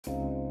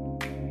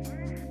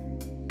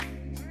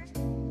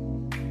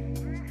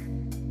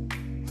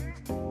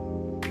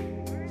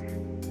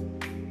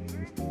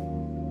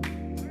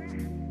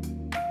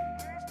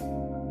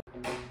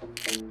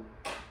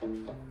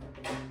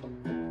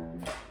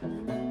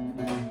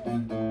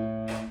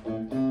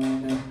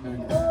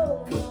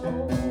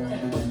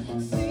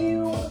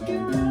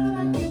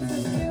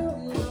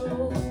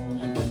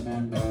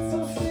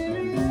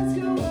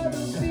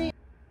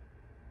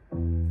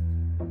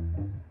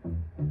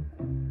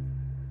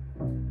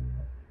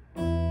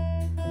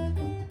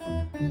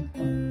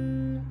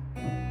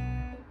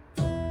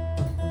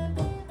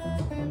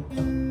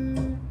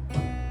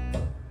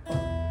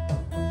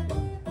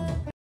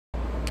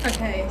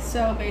Okay,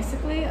 so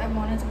basically I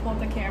wanted to pull up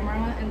the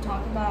camera and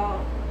talk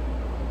about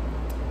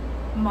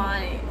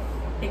my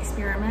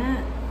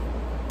experiment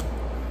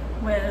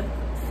with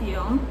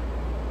film.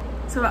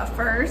 So at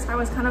first I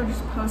was kind of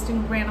just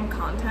posting random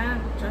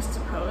content just to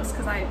post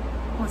because I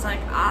was like,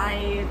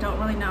 I don't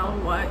really know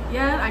what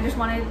yet. I just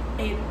wanted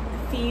a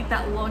feed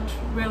that looked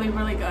really,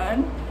 really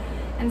good.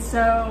 And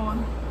so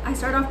I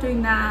started off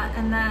doing that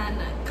and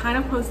then kind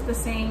of posted the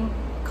same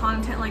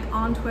content like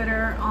on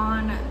Twitter,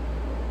 on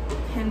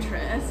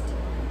Pinterest.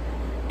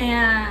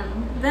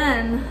 And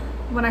then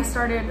when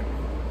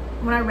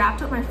I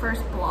wrapped up my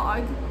first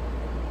blog,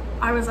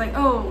 I was like,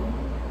 oh,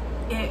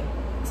 it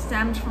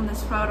stemmed from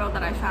this photo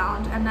that I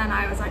found. And then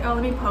I was like, oh,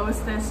 let me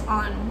post this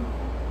on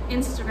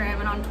Instagram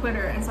and on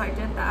Twitter. And so I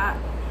did that.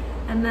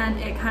 And then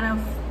it kind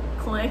of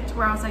clicked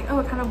where I was like, oh,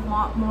 I kind of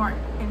want more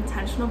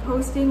intentional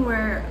posting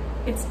where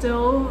it's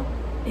still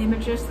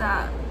images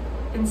that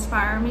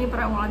inspire me, but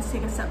I wanted to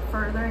take a step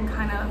further and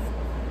kind of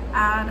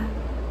add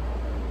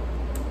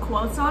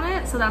quotes on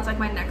it. So that's like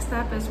my next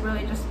step, is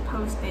really just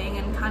posting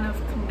and kind of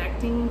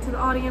connecting to the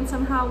audience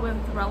somehow with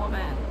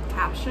relevant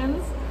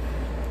captions.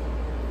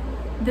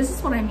 This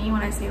is what I mean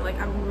when I say like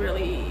I'm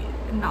really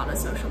not a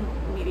social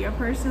media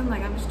person.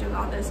 Like I'm just doing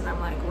all this and I'm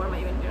like, what am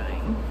I even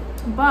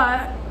doing?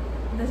 But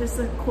this is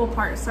the cool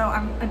part. So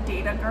I'm a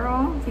data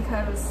girl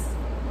because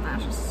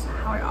that's just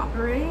how I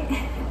operate.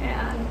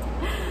 And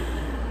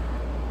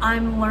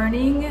I'm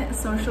learning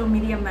social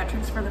media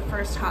metrics for the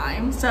first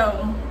time.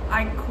 So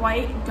I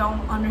quite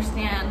don't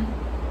understand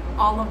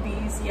all of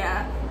these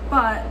yet,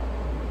 but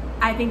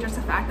I think just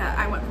the fact that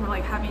I went from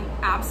like having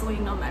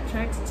absolutely no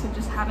metrics to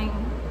just having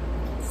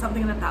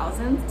something in the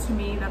thousands, to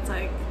me that's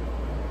like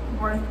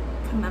worth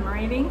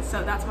commemorating.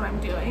 So that's what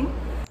I'm doing.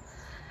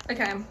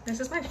 Okay,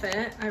 this is my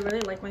fit. I really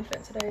like my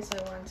fit today, so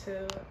I wanted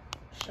to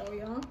show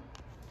y'all.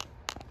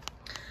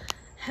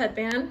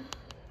 Headband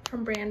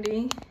from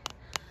Brandy.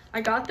 I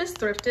got this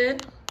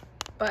thrifted,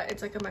 but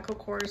it's like a Michael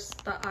Kors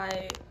that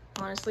I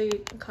honestly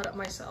cut up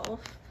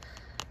myself.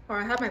 Or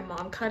I had my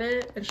mom cut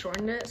it and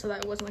shortened it so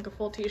that it wasn't like a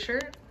full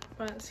t-shirt,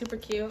 but super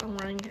cute. I'm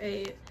wearing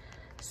a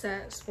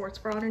set sports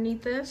bra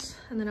underneath this,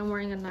 and then I'm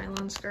wearing a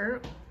nylon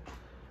skirt.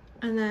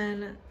 And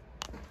then,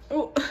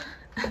 oh,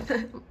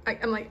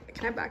 I'm like,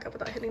 can I back up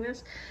without hitting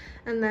this?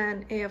 And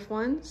then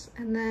AF1s,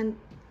 and then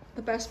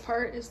the best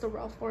part is the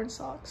Ralph Lauren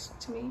socks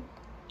to me.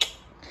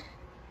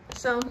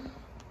 So,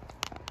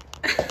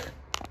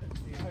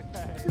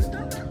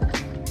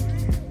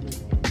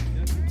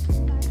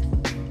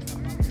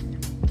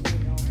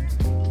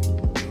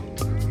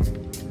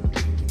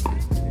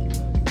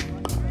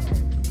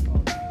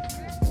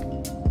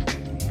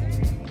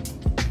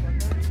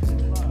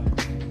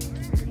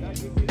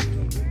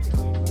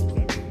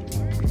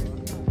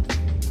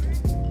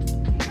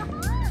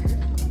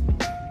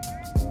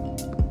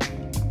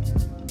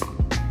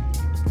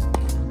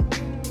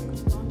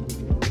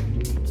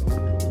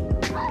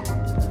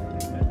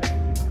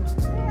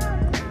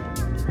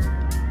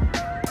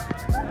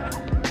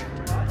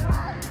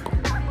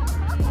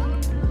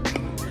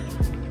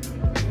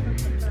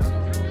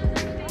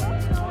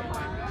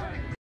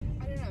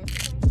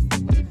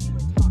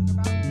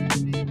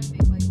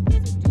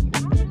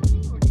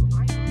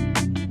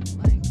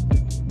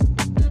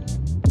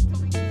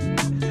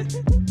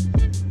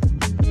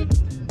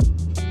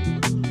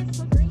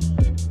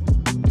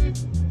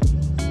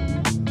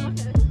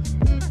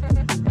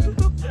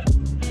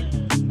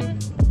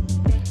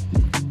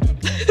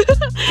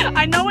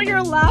 I know what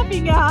you're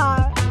laughing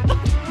at.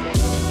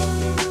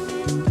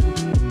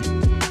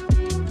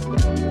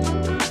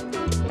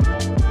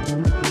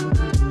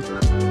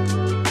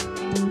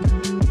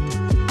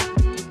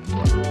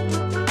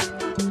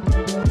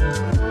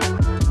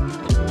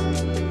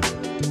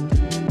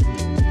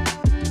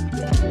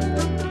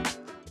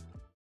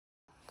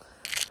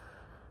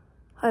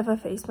 I have a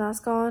face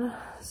mask on,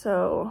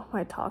 so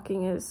my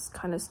talking is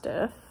kind of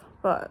stiff,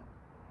 but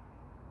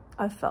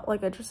I felt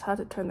like I just had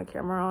to turn the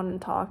camera on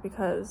and talk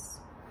because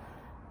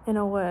in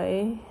a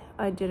way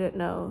I didn't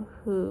know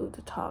who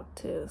to talk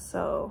to.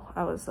 So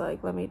I was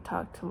like, let me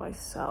talk to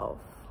myself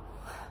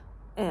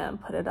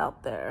and put it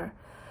out there.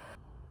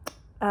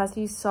 As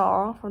you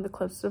saw from the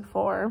clips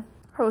before,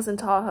 I was in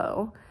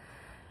Tahoe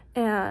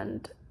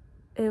and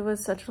it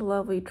was such a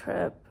lovely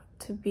trip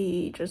to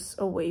be just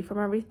away from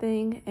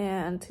everything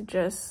and to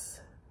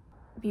just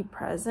be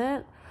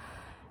present.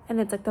 And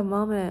it's like the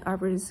moment I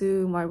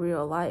resume my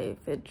real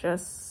life, it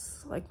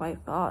just, like, my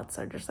thoughts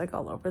are just like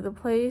all over the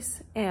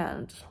place.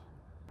 And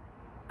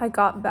I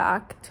got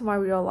back to my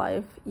real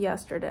life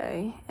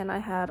yesterday and I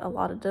had a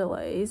lot of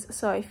delays.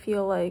 So I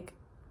feel like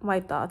my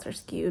thoughts are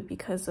skewed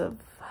because of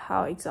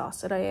how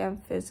exhausted I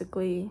am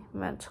physically,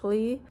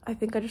 mentally. I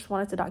think I just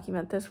wanted to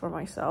document this for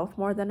myself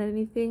more than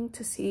anything,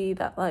 to see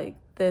that like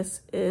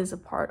this is a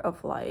part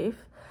of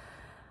life.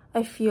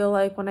 I feel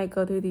like when I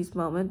go through these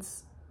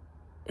moments,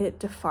 it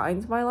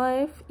defines my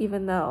life,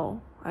 even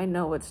though I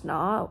know it's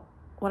not.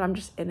 When I'm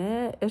just in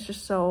it, it's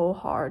just so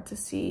hard to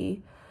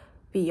see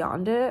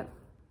beyond it.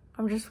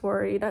 I'm just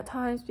worried at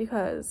times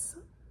because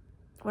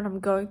when I'm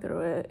going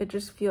through it, it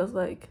just feels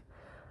like,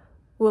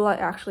 will I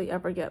actually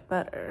ever get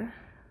better?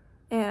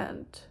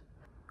 And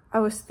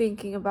I was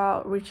thinking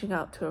about reaching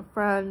out to a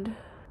friend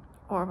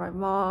or my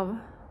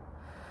mom,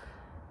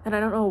 and I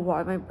don't know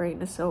why my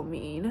brain is so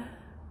mean,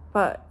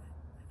 but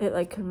it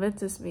like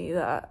convinces me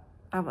that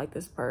I'm like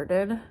this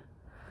burden.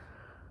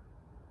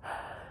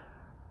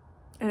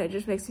 And it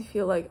just makes me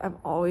feel like I'm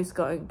always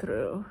going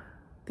through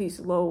these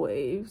low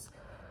waves.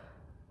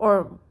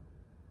 Or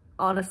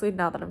honestly,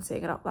 now that I'm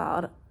saying it out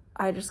loud,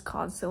 I just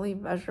constantly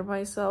measure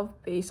myself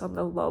based on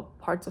the low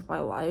parts of my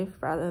life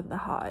rather than the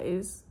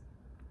highs,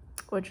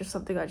 which is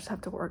something I just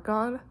have to work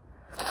on.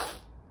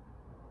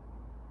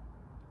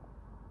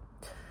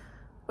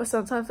 But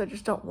sometimes I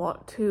just don't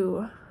want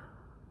to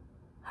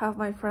have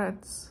my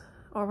friends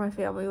or my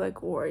family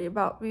like worry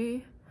about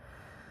me.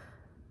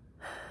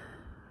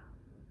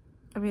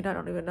 I mean, I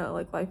don't even know,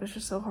 like life is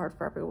just so hard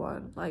for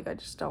everyone. Like I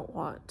just don't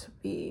want to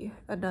be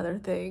another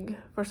thing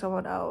for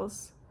someone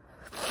else.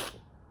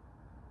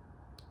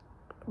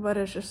 But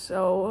it's just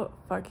so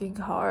fucking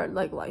hard.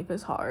 Like life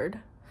is hard.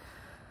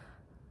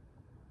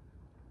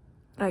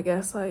 I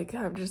guess like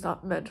I'm just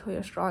not mentally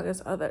as strong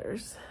as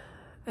others,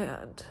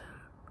 and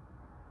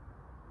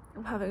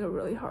I'm having a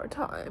really hard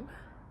time.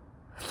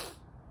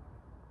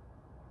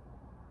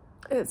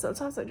 And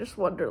sometimes I just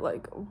wonder,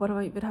 like, what am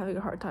I even having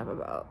a hard time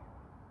about?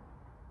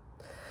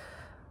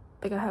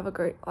 Like, I have a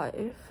great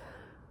life,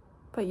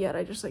 but yet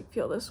I just, like,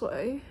 feel this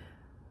way.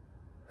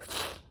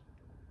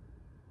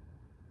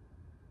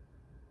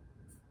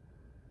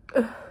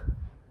 And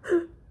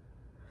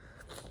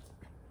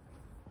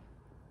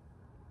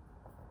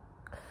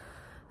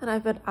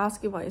I've been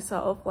asking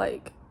myself,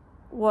 like,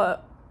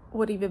 what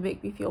would even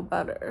make me feel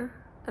better?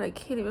 And I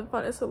can't even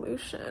find a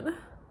solution.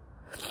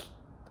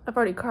 I've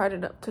already cried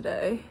enough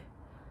today.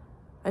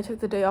 I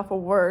took the day off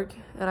of work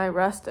and I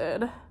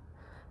rested.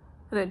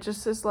 And it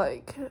just is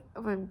like,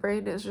 my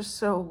brain is just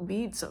so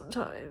mean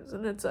sometimes.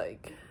 And it's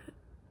like,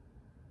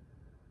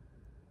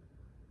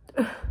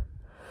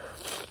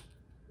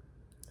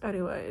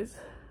 anyways,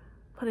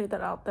 putting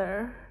that out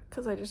there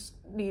because I just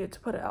needed to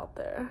put it out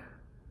there.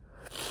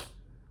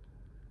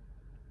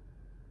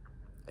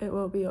 It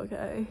will be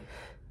okay.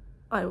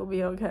 I will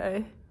be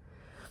okay.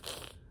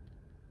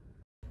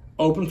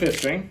 Open fifth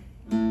string.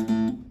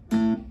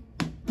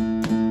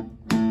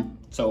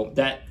 So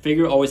that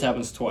figure always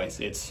happens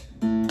twice. It's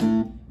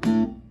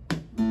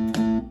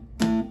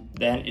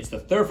then it's the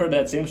third fret of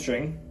that same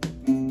string.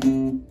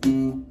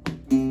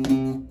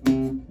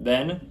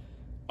 Then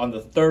on the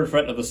third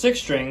fret of the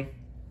sixth string,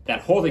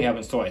 that whole thing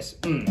happens twice.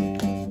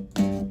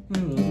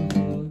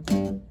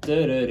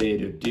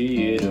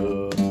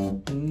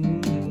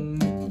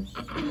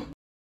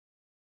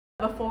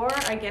 Before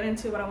I get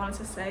into what I wanted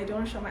to say, I do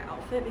want to show my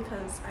outfit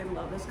because I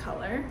love this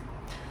color.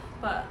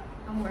 But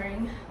I'm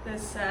wearing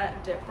this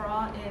set dip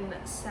bra in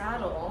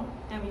saddle,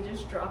 and we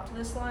just dropped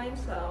this line,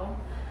 so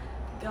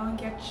go and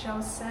get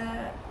your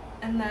set.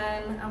 And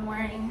then I'm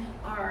wearing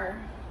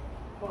our,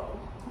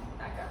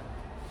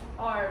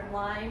 our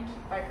lined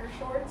biker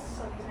shorts,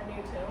 so these are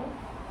new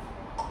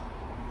too.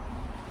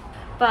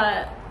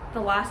 But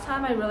the last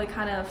time I really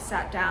kind of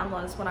sat down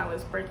was when I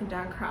was breaking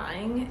down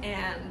crying,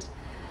 and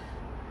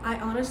I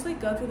honestly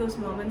go through those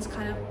moments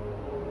kind of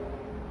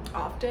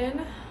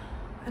often,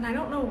 and I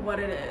don't know what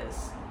it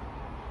is.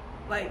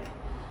 Like,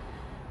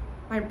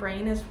 my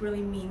brain is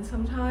really mean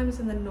sometimes,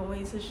 and the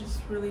noise is just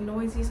really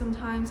noisy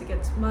sometimes. It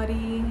gets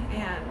muddy,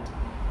 and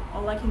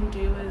all I can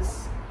do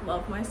is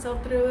love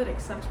myself through it,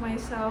 accept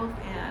myself,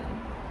 and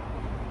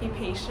be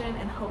patient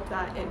and hope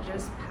that it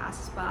just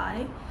passes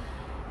by.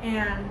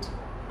 And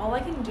all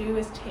I can do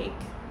is take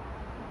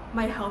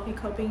my healthy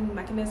coping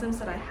mechanisms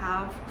that I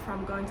have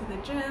from going to the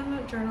gym,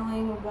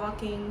 journaling,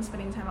 walking,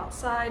 spending time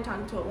outside,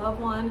 talking to a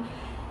loved one.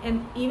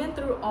 And even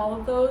through all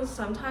of those,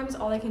 sometimes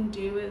all I can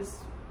do is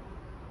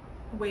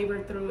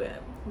waver through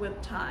it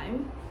with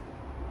time.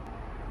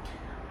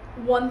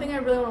 One thing I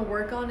really want to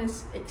work on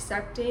is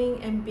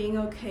accepting and being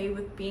okay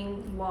with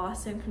being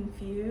lost and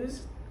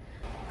confused.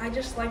 I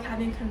just like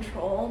having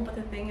control, but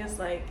the thing is,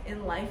 like,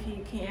 in life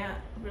you can't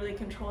really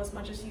control as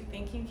much as you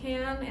think you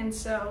can, and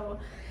so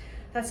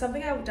that's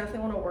something I would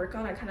definitely want to work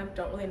on. I kind of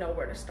don't really know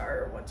where to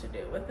start or what to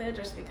do with it,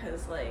 just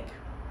because, like,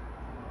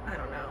 I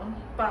don't know.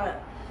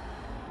 But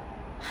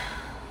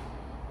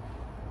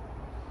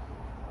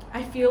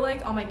I feel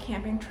like on my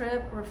camping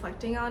trip,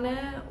 reflecting on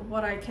it,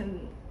 what I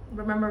can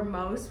remember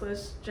most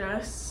was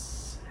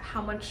just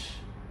how much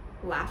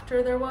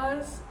laughter there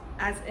was,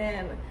 as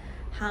in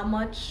how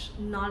much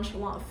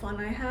nonchalant fun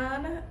I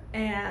had,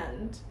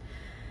 and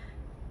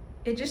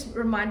it just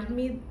reminded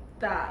me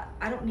that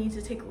I don't need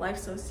to take life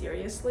so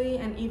seriously,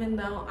 and even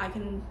though I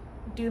can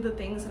do the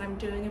things that I'm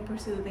doing and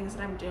pursue the things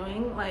that I'm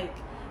doing, like,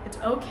 it's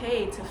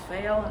okay to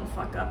fail and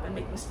fuck up and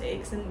make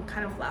mistakes and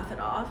kind of laugh it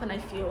off. And I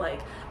feel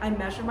like I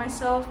measure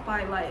myself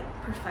by like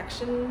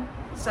perfection,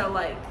 so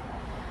like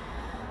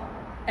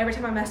every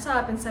time I mess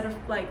up, instead of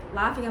like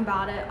laughing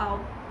about it,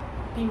 I'll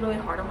be really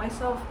hard on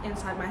myself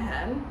inside my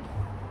head.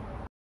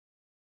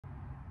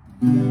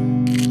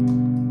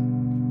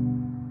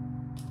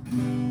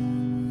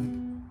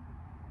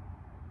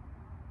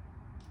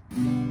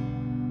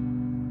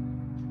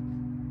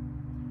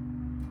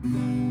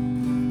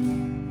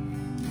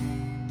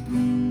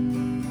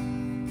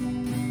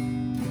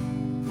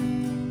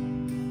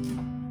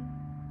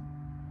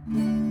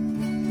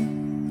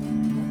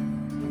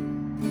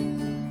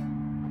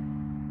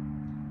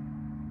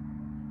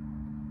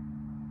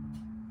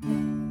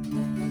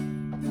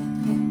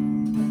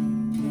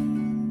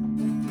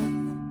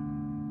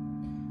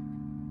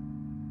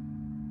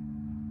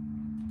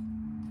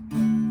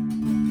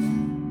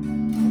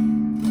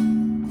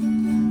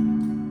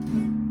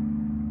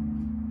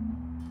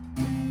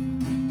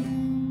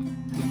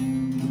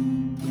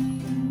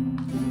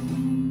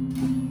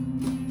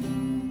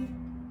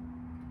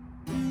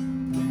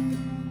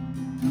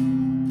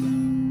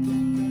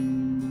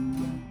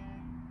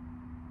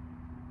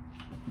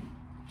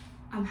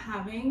 I'm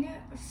having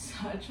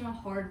such a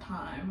hard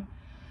time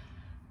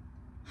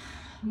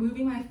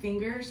moving my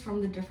fingers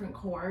from the different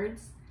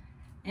chords,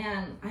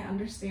 and I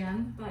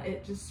understand that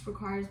it just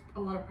requires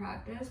a lot of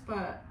practice,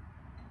 but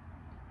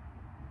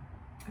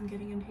I'm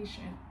getting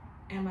impatient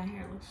and my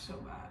hair looks so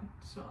bad,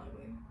 so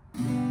ugly.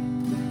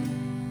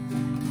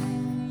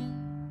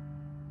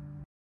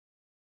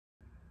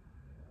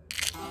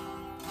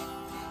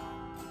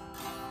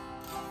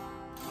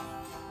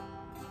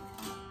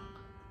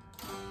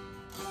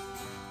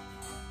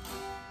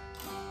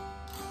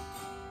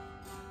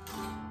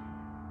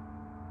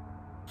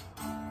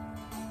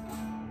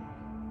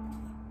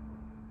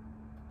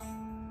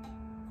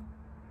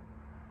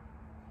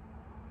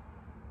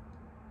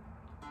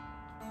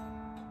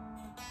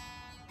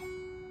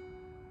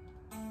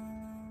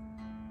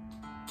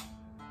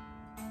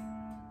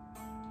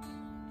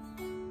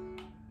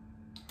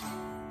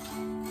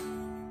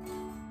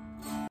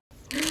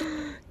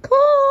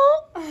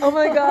 Oh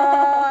my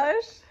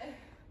gosh.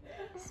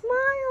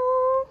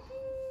 Smile.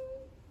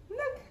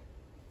 Look.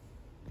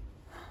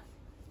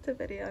 It's a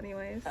video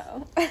anyways.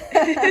 Oh.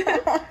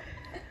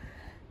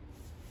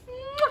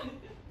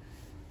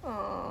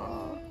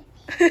 Aww.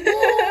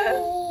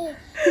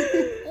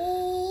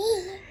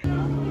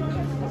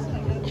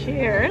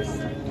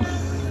 Cheers.